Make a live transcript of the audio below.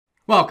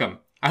Welcome.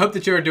 I hope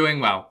that you are doing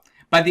well.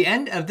 By the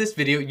end of this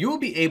video, you will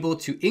be able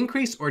to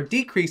increase or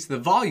decrease the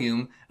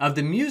volume of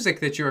the music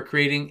that you are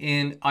creating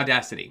in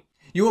Audacity.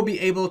 You will be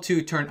able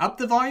to turn up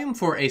the volume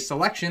for a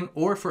selection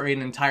or for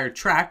an entire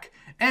track,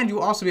 and you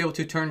will also be able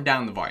to turn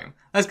down the volume.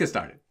 Let's get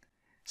started.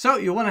 So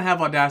you'll want to have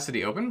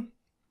Audacity open,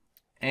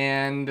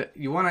 and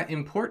you want to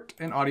import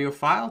an audio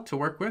file to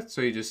work with.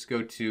 So you just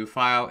go to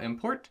File,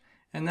 Import,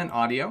 and then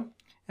Audio,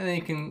 and then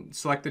you can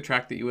select the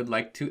track that you would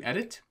like to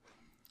edit.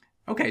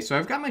 Okay, so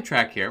I've got my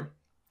track here,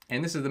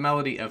 and this is the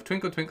melody of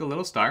Twinkle Twinkle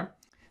Little Star.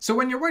 So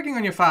when you're working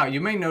on your file,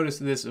 you may notice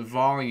this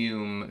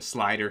volume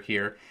slider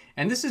here,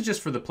 and this is just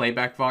for the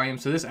playback volume,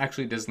 so this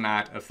actually does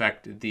not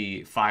affect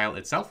the file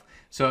itself.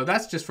 So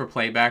that's just for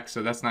playback,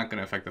 so that's not going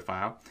to affect the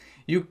file.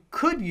 You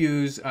could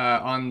use,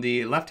 on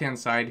the left-hand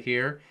side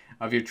here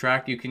of your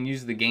track, you can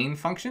use the gain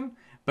function,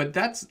 but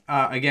that's,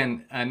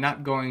 again,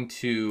 not going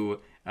to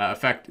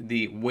affect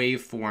the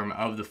waveform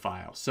of the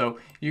file. So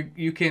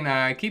you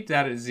can keep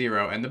that at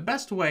 0, and the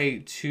best way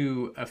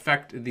to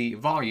affect the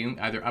volume,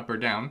 either up or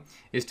down,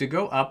 is to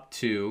go up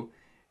to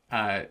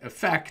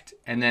Effect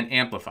and then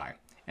Amplify.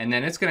 And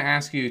then it's going to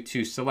ask you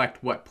to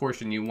select what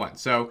portion you want.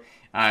 So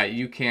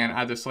you can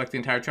either select the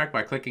entire track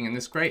by clicking in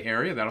this gray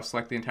area. That'll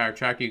select the entire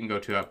track. You can go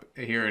to up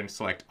here and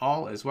select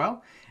All as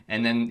well.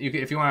 And then you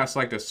can, if you want to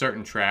select a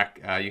certain track,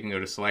 you can go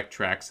to Select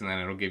Tracks, and then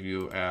it'll give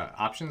you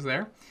options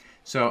there.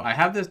 So I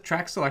have the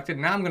track selected.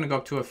 Now I'm going to go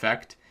up to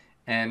Effect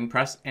and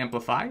press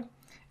Amplify.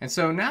 And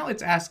so now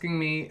it's asking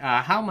me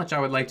how much I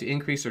would like to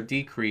increase or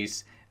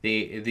decrease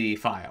the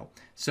file.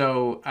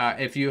 So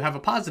if you have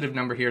a positive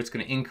number here, it's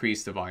going to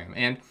increase the volume.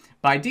 And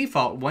by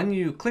default, when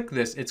you click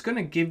this, it's going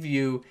to give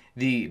you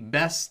the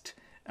best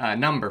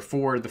number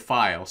for the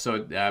file.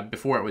 So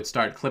before it would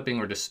start clipping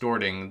or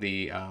distorting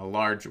the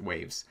large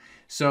waves.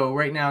 So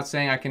right now it's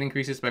saying I can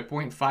increase this by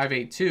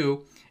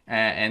 0.582,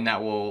 and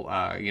that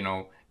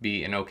will,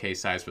 be an okay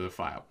size for the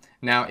file.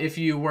 Now, if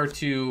you were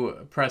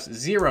to press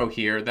 0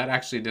 here, that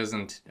actually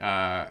doesn't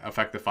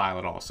affect the file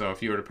at all. So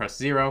if you were to press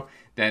 0,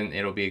 then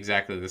it'll be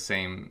exactly the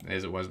same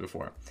as it was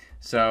before.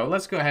 So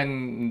let's go ahead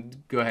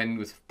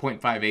with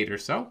 0.58 or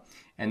so,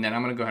 and then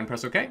I'm going to go ahead and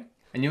press OK.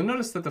 And you'll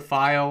notice that the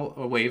file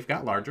wave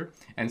got larger,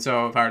 and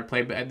so if I were to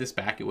play this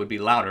back, it would be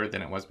louder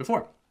than it was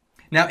before.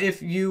 Now,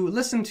 if you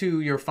listen to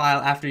your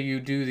file after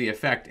you do the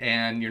effect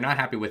and you're not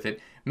happy with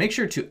it, make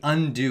sure to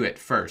undo it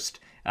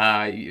first.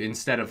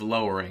 Instead of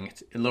lowering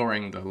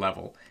the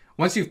level.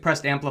 Once you've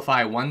pressed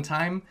Amplify one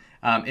time,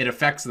 it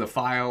affects the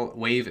file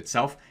wave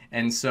itself,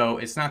 and so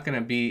it's not going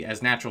to be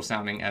as natural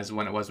sounding as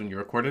when it was when you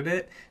recorded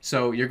it.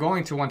 So you're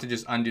going to want to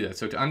just undo that.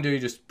 So to undo, you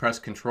just press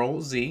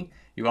Control Z.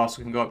 You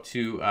also can go up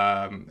to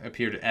up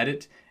here to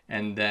Edit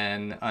and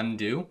then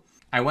Undo.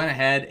 I went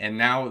ahead and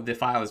now the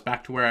file is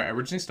back to where I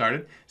originally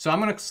started. So I'm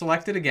going to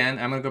select it again.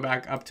 I'm going to go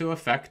back up to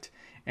Effect.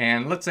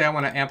 And let's say I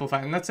want to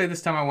amplify, and let's say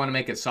this time I want to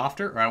make it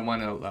softer, or I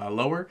want to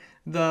lower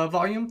the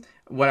volume.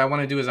 What I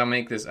want to do is I'll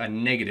make this a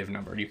negative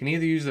number. You can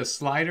either use a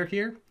slider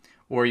here,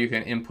 or you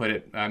can input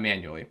it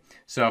manually.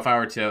 So if I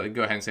were to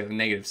go ahead and say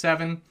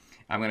 -7,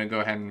 I'm going to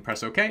go ahead and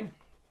press OK.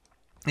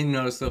 And you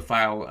notice the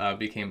file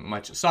became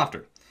much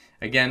softer.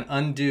 Again,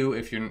 undo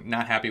if you're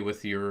not happy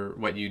with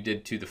what you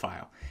did to the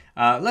file.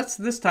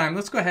 This time,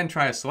 let's go ahead and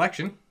try a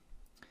selection.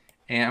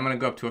 And I'm going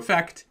to go up to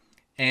Effect.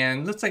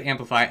 And let's say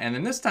Amplify, and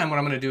then this time what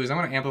I'm going to do is I'm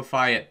going to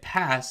amplify it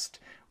past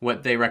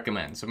what they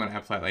recommend. So I'm going to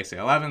amplify, like say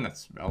 11,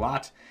 that's a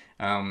lot.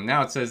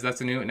 Now it says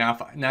that's a new,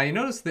 now you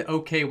notice the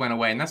OK went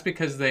away, and that's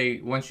because they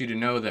want you to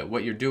know that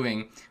what you're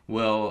doing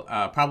will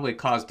probably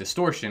cause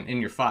distortion in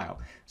your file.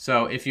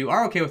 So if you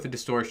are okay with the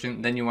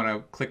distortion, then you want to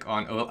click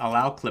on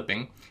Allow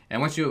Clipping,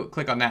 and once you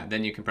click on that,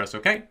 then you can press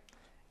OK.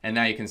 And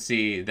now you can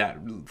see that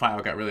file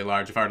got really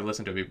large. If I were to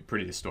listen to it, it would be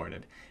pretty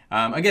distorted.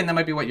 Again, that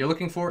might be what you're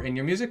looking for in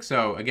your music.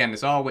 So again,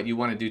 it's all what you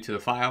want to do to the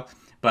file.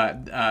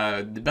 But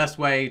the best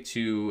way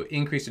to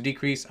increase or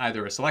decrease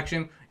either a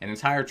selection, an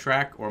entire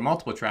track, or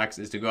multiple tracks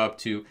is to go up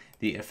to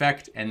the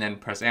Effect and then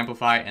press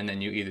Amplify, and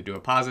then you either do a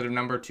positive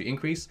number to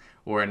increase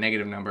or a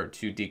negative number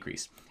to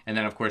decrease. And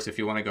then, of course, if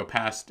you want to go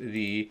past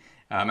the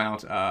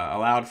amount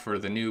allowed for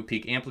the new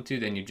peak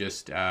amplitude, then you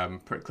just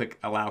click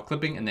Allow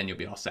Clipping, and then you'll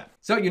be all set.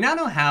 So you now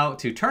know how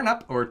to turn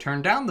up or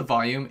turn down the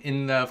volume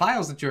in the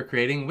files that you're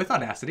creating with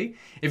Audacity.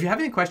 If you have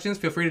any questions,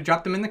 feel free to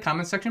drop them in the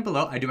comments section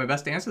below. I do my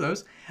best to answer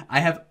those. I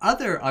have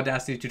other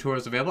Audacity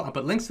tutorials available. I'll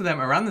put links to them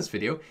around this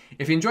video.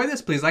 If you enjoyed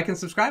this, please like and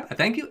subscribe. I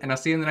thank you, and I'll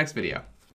see you in the next video.